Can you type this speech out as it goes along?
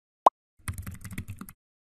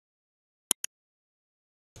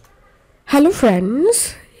Hello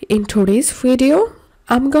friends, in today's video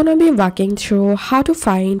I'm gonna be walking through how to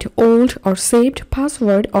find old or saved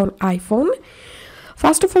password on iPhone.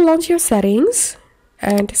 First of all, launch your settings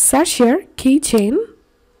and search here Keychain.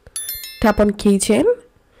 Tap on Keychain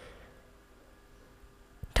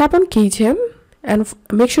and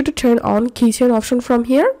make sure to turn on Keychain option from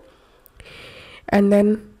here, and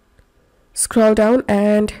then scroll down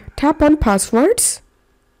and tap on passwords.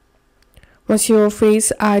 Once your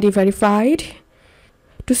Face ID verified,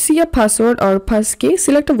 to see a password or passkey,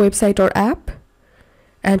 select a website or app,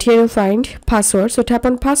 and here you'll find password. So tap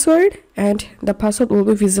on password and the password will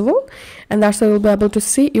be visible, and that's how you'll be able to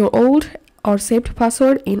see your old or saved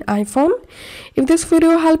password in iPhone. If this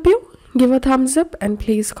video helped you, give a thumbs up and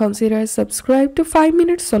please consider subscribe to 5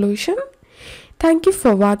 Minute Solution. Thank you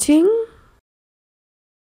for watching.